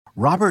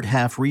Robert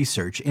Half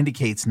research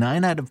indicates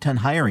 9 out of 10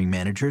 hiring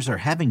managers are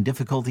having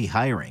difficulty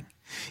hiring.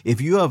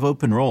 If you have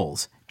open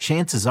roles,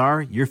 chances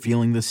are you're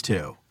feeling this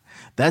too.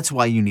 That's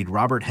why you need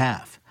Robert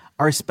Half.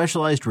 Our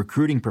specialized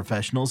recruiting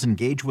professionals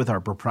engage with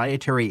our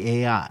proprietary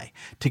AI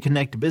to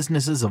connect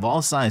businesses of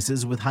all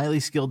sizes with highly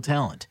skilled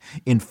talent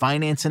in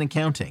finance and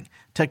accounting,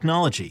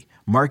 technology,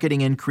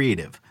 marketing and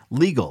creative,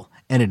 legal,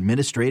 and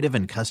administrative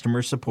and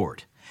customer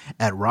support.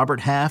 At Robert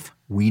Half,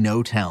 we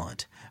know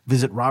talent.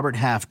 Visit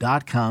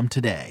roberthalf.com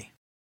today.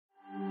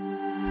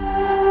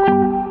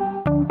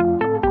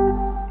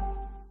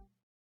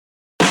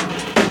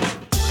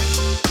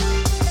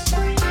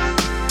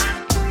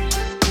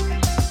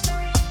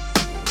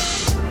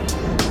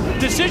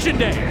 Decision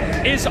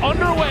Day is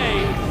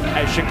underway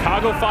as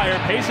Chicago Fire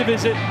pays a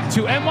visit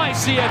to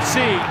NYCFC.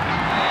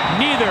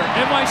 Neither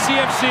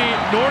NYCFC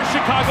nor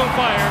Chicago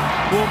Fire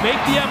will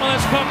make the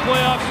MLS Cup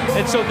playoffs,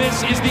 and so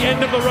this is the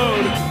end of the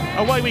road.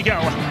 Away we go,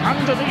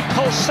 under the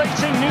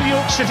pulsating New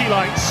York City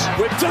lights.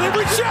 With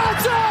delivery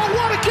shots, oh,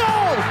 what a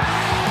goal!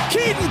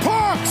 Keaton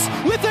Parks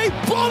with a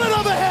bullet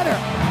of a header.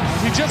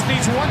 He just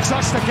needs one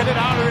touch to get it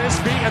out of his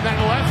feet, and then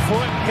left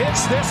foot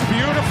hits this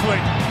beautifully.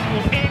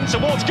 In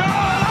towards goal!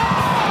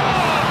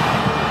 Oh!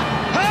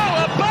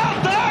 How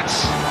about that?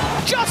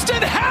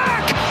 Justin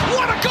Hack!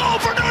 What a goal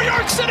for New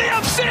York City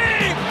FC!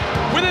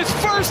 With his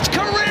first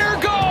career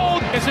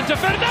goal! It's to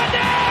Fernandez!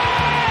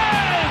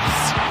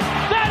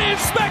 That is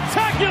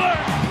spectacular!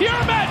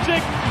 Pure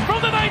magic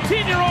from the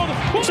 19-year-old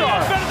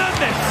Julian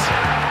Fernandez.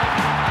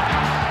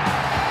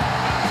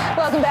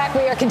 Welcome back.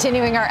 We are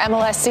continuing our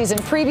MLS season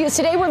previews.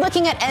 Today we're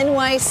looking at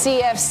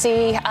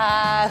NYCFC,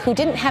 who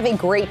didn't have a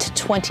great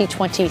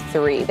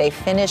 2023. They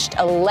finished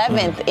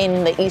 11th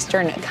in the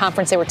Eastern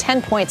Conference. They were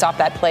 10 points off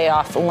that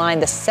playoff line.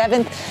 The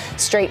 7th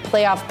straight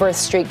playoff berth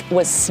streak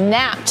was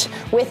snapped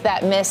with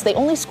that miss. They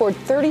only scored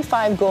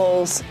 35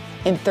 goals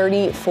in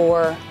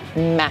 34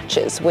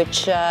 matches,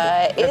 which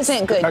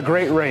isn't good. A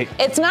great rate.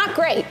 It's not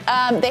great.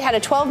 They had a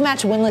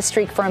 12-match winless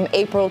streak from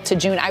April to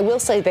June. I will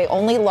say they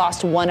only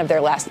lost one of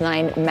their last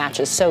 9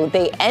 matches, so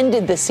they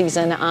ended the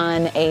season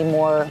on a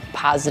more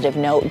positive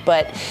note,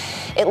 but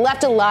it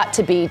left a lot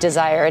to be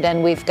desired,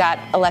 and we've got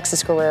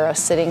Alexis Guerrero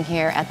sitting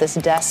here at this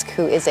desk,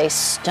 who is a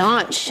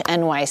staunch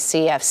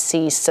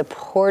NYCFC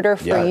supporter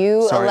for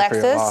you,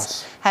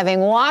 Alexis.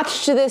 Having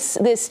watched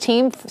this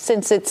team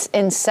since its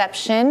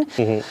inception,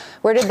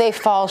 where did they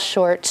fall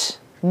short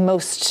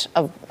most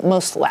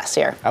last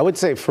year? I would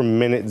say from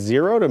minute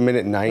 0 to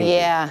minute 90.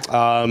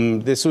 Yeah.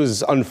 This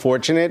was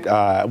unfortunate.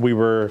 We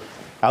were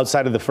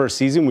outside of the first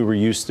season. We were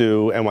used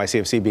to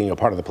NYCFC being a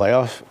part of the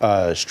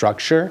playoff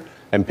structure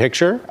and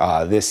picture.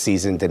 This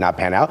season did not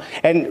pan out,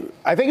 and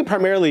I think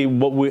primarily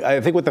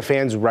what the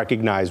fans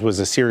recognized was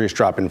a serious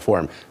drop in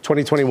form.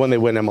 2021, they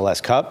win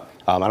MLS Cup.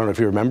 I don't know if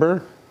you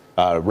remember.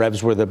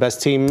 Revs were the best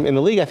team in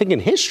the league, I think, in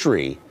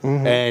history,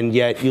 and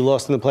yet you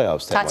lost in the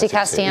playoffs. Tati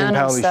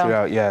Castellanos,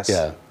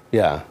 yes.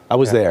 Yeah. I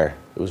was there.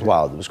 It was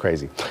wild. It was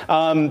crazy.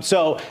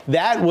 So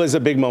that was a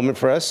big moment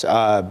for us.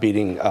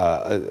 Beating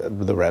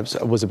the Revs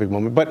was a big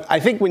moment. But I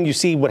think when you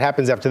see what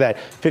happens after that,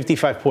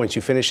 55 points,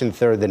 you finish in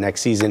 3rd the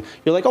next season,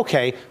 you're like,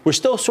 okay, we're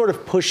still sort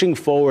of pushing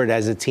forward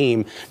as a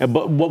team.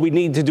 But what we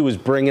need to do is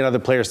bring in other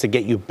players to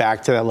get you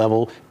back to that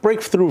level,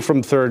 break through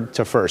from 3rd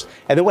to 1st.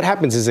 And then what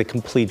happens is a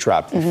complete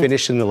drop. You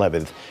finish in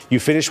 11th. You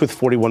finish with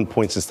 41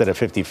 points instead of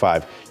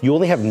 55. You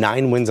only have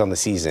 9 wins on the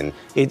season.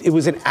 It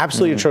was an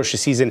absolutely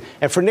atrocious season.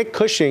 And for Nick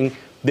Cushing,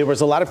 there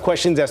was a lot of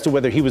questions as to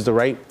whether he was the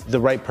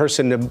right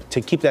person to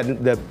keep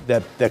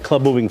that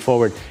club moving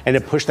forward and to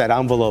push that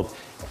envelope.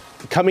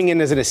 Coming in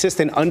as an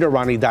assistant under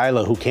Ronnie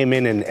Dyla, who came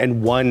in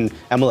and won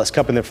MLS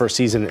Cup in their first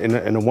season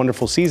in a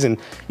wonderful season,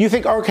 you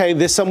think, okay,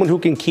 there's someone who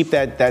can keep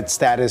that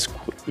status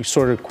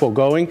sort of quo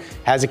going,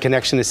 has a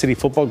connection to City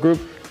Football Group,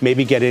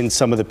 maybe get in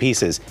some of the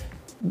pieces.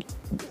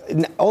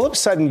 All of a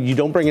sudden, you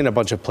don't bring in a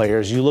bunch of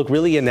players. You look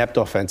really inept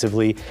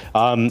offensively.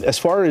 As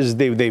far as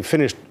they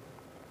finished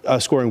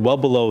scoring well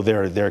below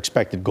their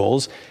expected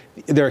goals,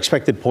 their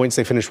expected points,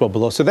 they finished well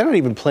below. So they're not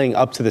even playing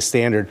up to the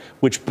standard,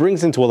 which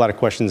brings into a lot of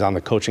questions on the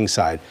coaching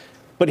side.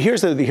 But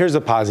here's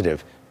the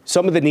positive.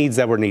 Some of the needs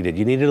that were needed.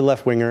 You needed a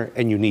left winger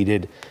and you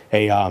needed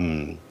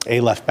a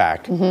left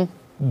back.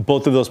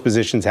 Both of those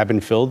positions have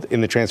been filled in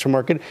the transfer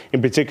market.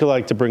 In particular, I'd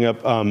like to bring up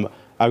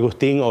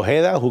Agustin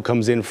Ojeda, who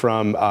comes in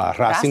from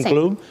Racing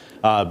Club.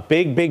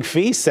 Big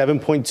fee,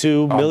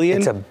 $7.2 million.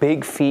 It's a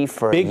big fee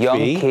for a young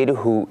kid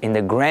who, in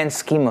the grand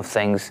scheme of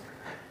things,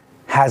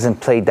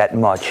 hasn't played that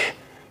much.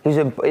 He's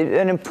a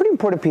pretty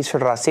important piece for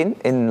Racing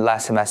in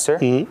last semester,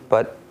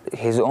 but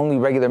his only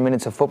regular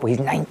minutes of football, he's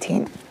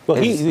 19. Well,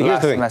 here's the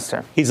thing.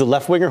 Semester. He's a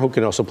left winger who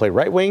can also play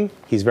right wing.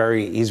 He's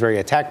very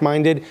attack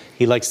minded.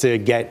 He likes to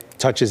get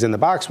touches in the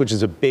box, which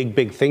is a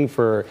big thing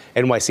for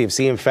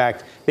NYCFC. In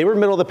fact, they were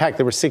middle of the pack.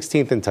 They were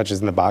 16th in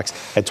touches in the box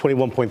at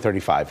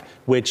 21.35,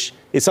 which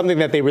is something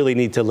that they really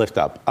need to lift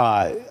up.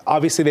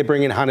 Obviously, they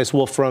bring in Hannes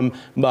Wolf from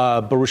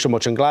Borussia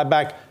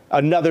Mönchengladbach.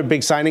 Another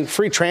big signing,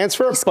 free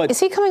transfer. But is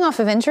he coming off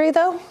of injury,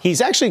 though?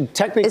 He's actually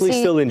technically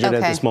still injured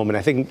at this moment.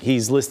 I think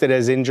he's listed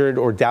as injured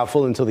or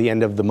doubtful until the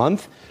end of the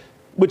month,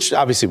 which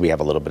obviously we have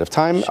a little bit of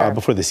time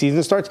before the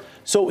season starts.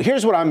 So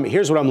here's what I'm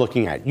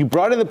looking at. You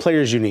brought in the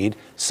players you need.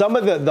 Some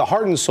of the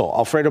heart and soul.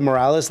 Alfredo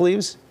Morales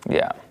leaves.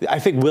 Yeah. I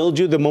think willed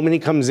you the moment he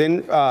comes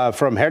in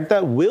from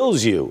Hertha,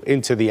 wills you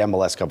into the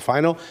MLS Cup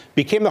final,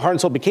 became the heart and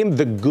soul, became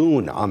the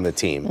goon on the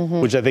team,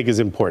 which I think is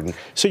important.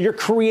 So you're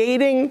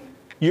creating,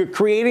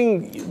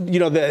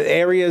 the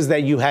areas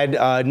that you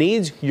had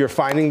needs. You're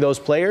finding those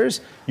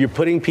players. You're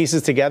putting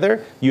pieces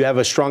together. You have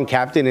a strong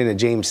captain in a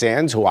James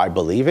Sands, who I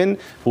believe in,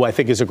 who I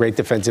think is a great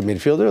defensive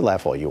midfielder.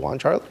 Laugh all you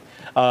want, Charlie.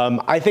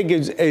 I think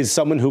is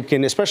someone who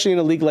can, especially in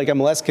a league like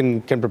MLS,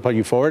 can propel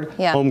you forward.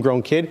 Yeah.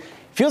 Homegrown kid.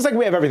 Feels like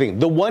we have everything.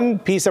 The one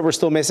piece that we're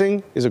still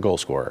missing is a goal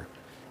scorer.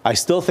 I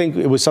still think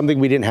it was something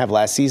we didn't have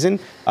last season.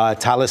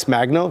 Thales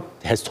Magno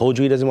has told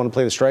you he doesn't want to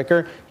play the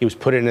striker. He was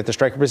put in at the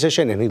striker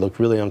position, and he looked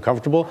really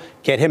uncomfortable.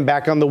 Get him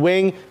back on the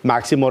wing.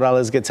 Maxi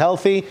Morales gets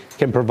healthy,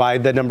 can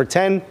provide the number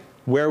 10.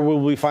 Where will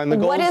we find the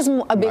goals? What is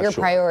a bigger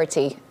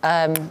priority,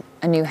 a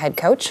new head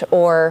coach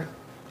or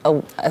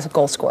a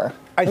goal scorer?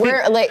 I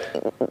think,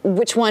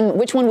 which one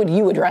would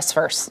you address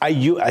first?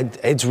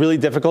 It's really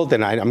difficult,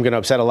 and I'm going to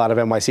upset a lot of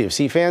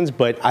NYCFC fans,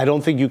 but I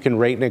don't think you can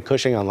rate Nick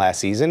Cushing on last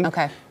season.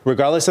 Okay.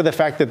 Regardless of the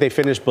fact that they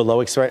finished below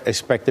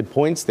expected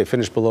points, they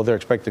finished below their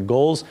expected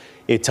goals,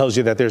 it tells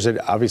you that there's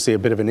obviously a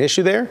bit of an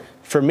issue there.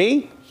 For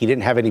me, he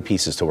didn't have any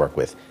pieces to work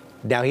with.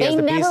 Now he has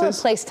the pieces. They never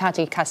replaced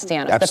Tati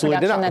Castellanos.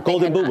 Absolutely not.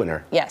 Golden Boot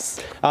winner. Yes.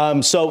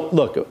 So,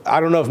 look, I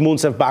don't know if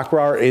Mounsef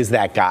Bakrar is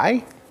that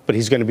guy, but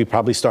he's going to be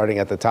probably starting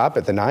at the top,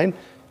 at the 9.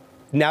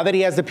 Now that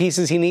he has the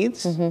pieces he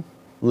needs,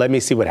 let me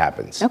see what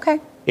happens. Okay.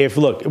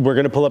 We're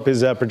going to pull up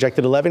his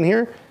projected 11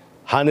 here.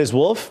 Hannes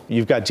Wolf,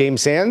 you've got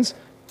James Sands.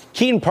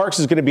 Keaton Parks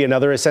is going to be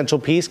another essential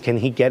piece. Can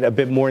he get a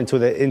bit more into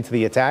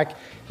the attack?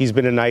 He's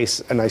been a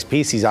nice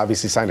piece. He's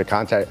obviously signed a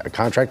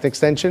contract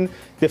extension.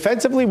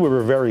 Defensively, we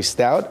were very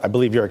stout. I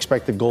believe your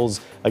expected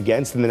goals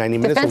against in the 90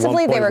 minutes were 1.1.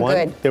 Defensively, they were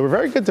good. They were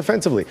very good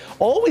defensively.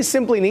 All we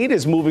simply need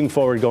is moving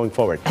forward, going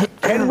forward.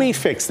 Can we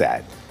fix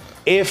that?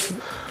 If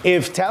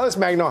Thales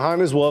Magno,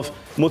 Hannes Wolf,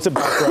 Mounsef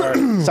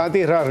Bakrar,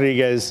 Santi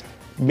Rodriguez,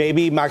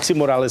 maybe Maxi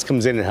Morales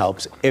comes in and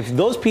helps. If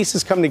those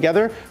pieces come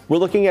together, we're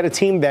looking at a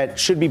team that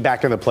should be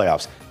back in the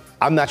playoffs.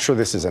 I'm not sure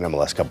this is an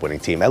MLS Cup winning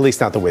team, at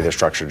least not the way they're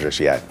structured just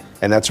yet.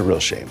 And that's a real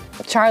shame.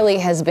 Charlie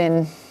has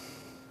been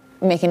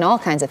making all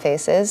kinds of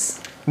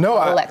faces. No,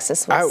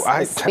 Alexis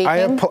was speaking.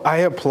 I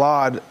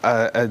applaud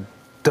a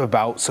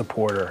devout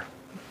supporter.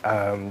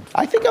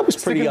 I think I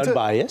was pretty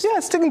unbiased.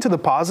 Sticking to the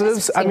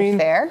positives. I mean,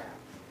 fair.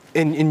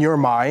 In your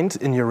mind,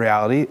 in your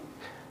reality,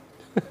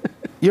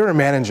 you're a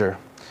manager.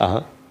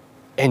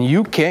 And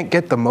you can't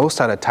get the most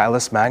out of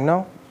Thales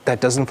Magno. That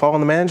doesn't fall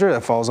on the manager,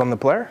 that falls on the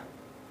player.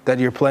 That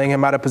you're playing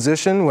him out of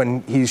position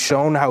when he's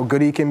shown how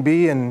good he can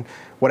be and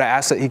what an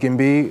asset he can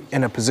be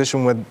in a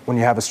position when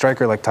you have a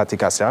striker like Tati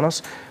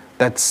Castellanos.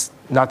 That's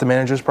not the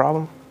manager's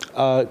problem.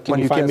 Can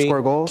you can't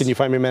score goals. Can you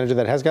find me a manager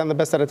that has gotten the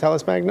best out of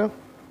Thales Magno?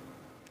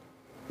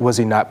 Was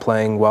he not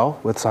playing well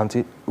with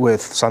Santi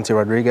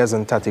Rodriguez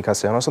and Tati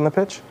Castellanos on the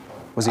pitch?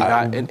 Was he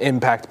not an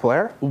impact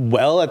player?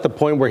 Well, at the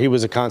point where he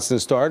was a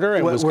constant starter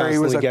and was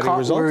constantly getting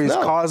results? Where he's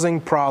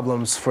causing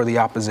problems for the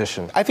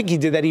opposition. I think he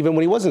did that even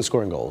when he wasn't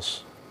scoring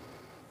goals.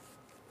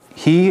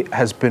 He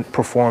has been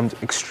performed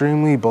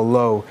extremely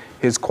below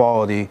his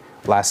quality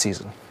last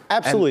season.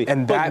 Absolutely.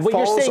 And that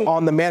falls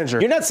on the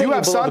manager. You're not saying you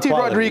have Santi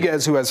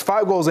Rodriguez, who has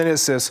 5 goals and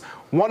assists,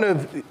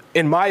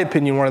 in my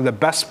opinion, one of the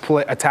best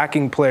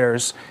attacking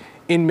players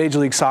in Major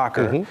League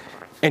Soccer.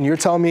 And you're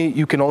telling me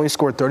you can only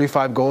score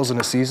 35 goals in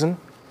a season?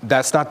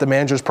 That's not the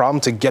manager's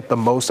problem to get the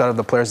most out of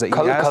the players that he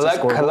has to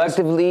score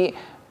collectively,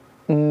 goals?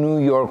 New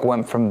York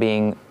went from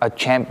being a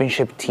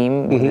championship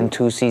team within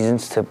 2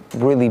 seasons to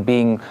really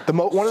being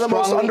one of the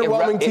most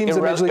underwhelming teams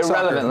in Major League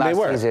Soccer.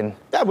 Last season.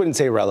 I wouldn't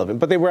say irrelevant,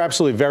 but they were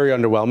absolutely very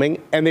underwhelming,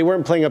 and they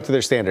weren't playing up to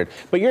their standard.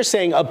 But you're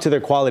saying up to their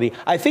quality.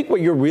 I think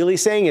what you're really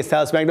saying is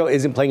Thales Magno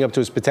isn't playing up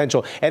to his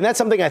potential, and that's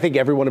something I think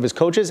every one of his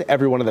coaches,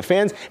 every one of the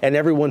fans, and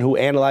everyone who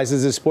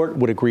analyzes his sport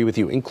would agree with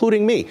you,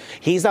 including me.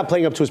 He's not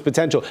playing up to his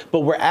potential,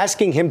 but we're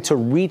asking him to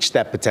reach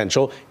that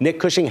potential. Nick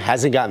Cushing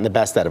hasn't gotten the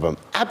best out of him.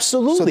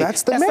 Absolutely. So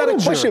that's the manager.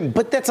 Not a question,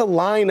 but that's a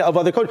line of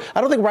other coaches.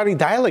 I don't think Ronnie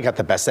Diallo got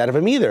the best out of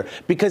him either,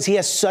 because he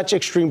has such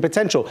extreme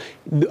potential.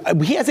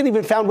 He hasn't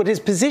even found what his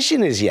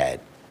position is yet.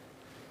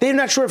 They're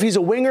not sure if he's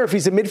a winger, if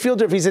he's a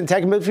midfielder, if he's an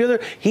attacking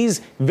midfielder.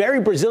 He's very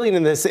Brazilian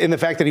in the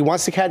fact that he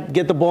wants to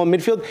get the ball in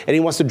midfield and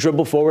he wants to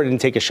dribble forward and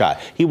take a shot.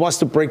 He wants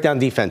to break down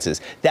defenses.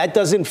 That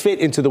doesn't fit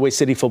into the way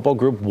City Football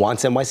Group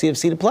wants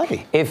NYCFC to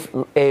play.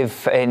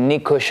 If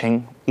Nick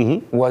Cushing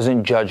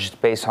wasn't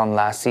judged based on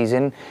last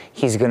season,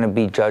 he's going to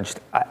be judged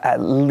at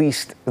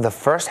least the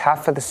first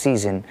half of the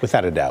season.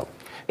 Without a doubt.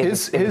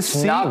 His seat is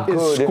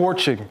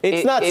scorching.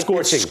 It's not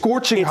scorching. It's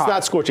scorching hot. It's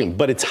not scorching,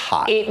 but it's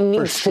hot. It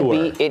needs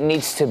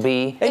to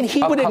be. And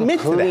he would admit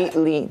to that.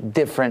 Completely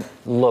different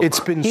look. It's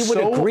been so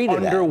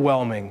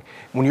underwhelming.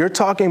 When you're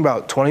talking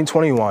about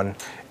 2021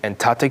 and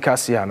Tate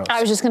Castellanos.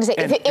 I was just going to say,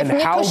 if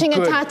Nick Cushing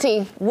and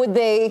Tati, would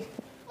they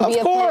be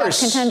a playoff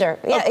contender?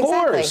 Yeah, of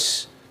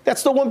course.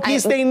 That's the one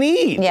piece they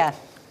need. Yeah.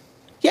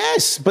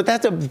 Yes, but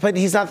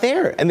he's not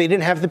there, and they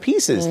didn't have the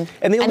pieces,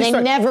 and they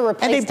never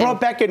replaced him. And they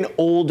brought back an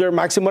older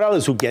Maxi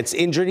Morales who gets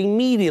injured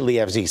immediately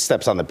as he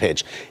steps on the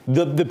pitch.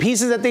 The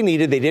pieces that they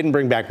needed, they didn't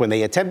bring back when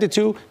they attempted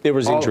to. There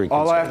was injury.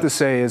 All I have to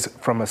say is,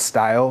 from a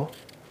style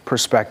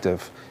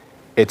perspective,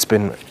 it's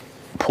been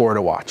poor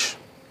to watch.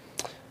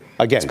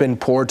 Again, it's been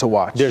poor to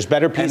watch. There's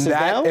better pieces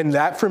now, and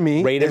that for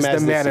me is the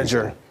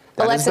manager.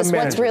 Alexis,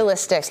 what's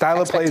realistic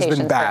style of play has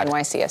been bad for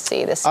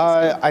NYCFC this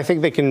season? I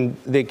think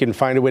they can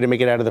find a way to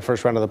make it out of the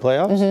first round of the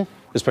playoffs,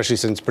 especially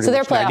since pretty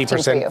much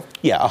 90%.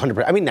 Yeah,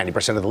 100%. I mean,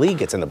 90% of the league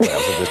gets in the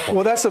playoffs at this point.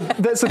 Well, that's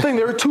the thing.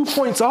 They were 2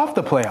 points off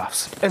the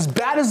playoffs, as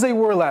bad as they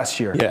were last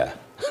year. Yeah.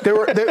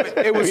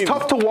 It was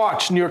tough to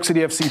watch New York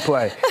City FC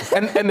play,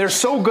 and they're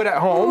so good at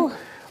home.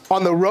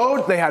 On the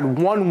road, they had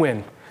one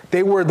win.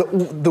 They were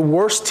the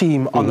worst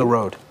team on the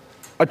road,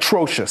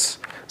 atrocious.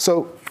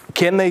 So.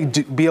 Can they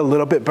be a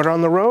little bit better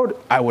on the road?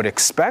 I would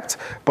expect.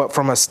 But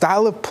from a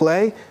style of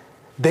play,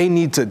 they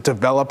need to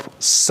develop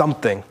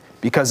something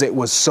because it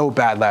was so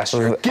bad last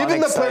year.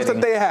 Given the players that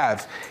they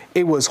have,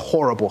 it was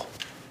horrible.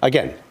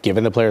 Again,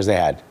 given the players they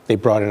had, they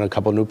brought in a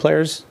couple new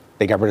players.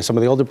 They got rid of some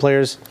of the older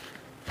players.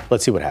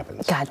 Let's see what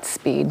happens.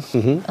 Godspeed,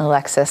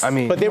 Alexis.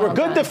 But they were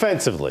good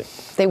defensively.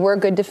 They were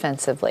good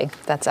defensively.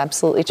 That's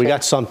absolutely true. We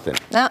got something.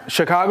 No.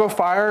 Chicago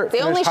Fire. They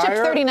only shipped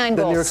 39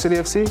 goals. New York City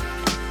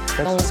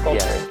FC. Only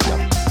scored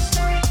 3.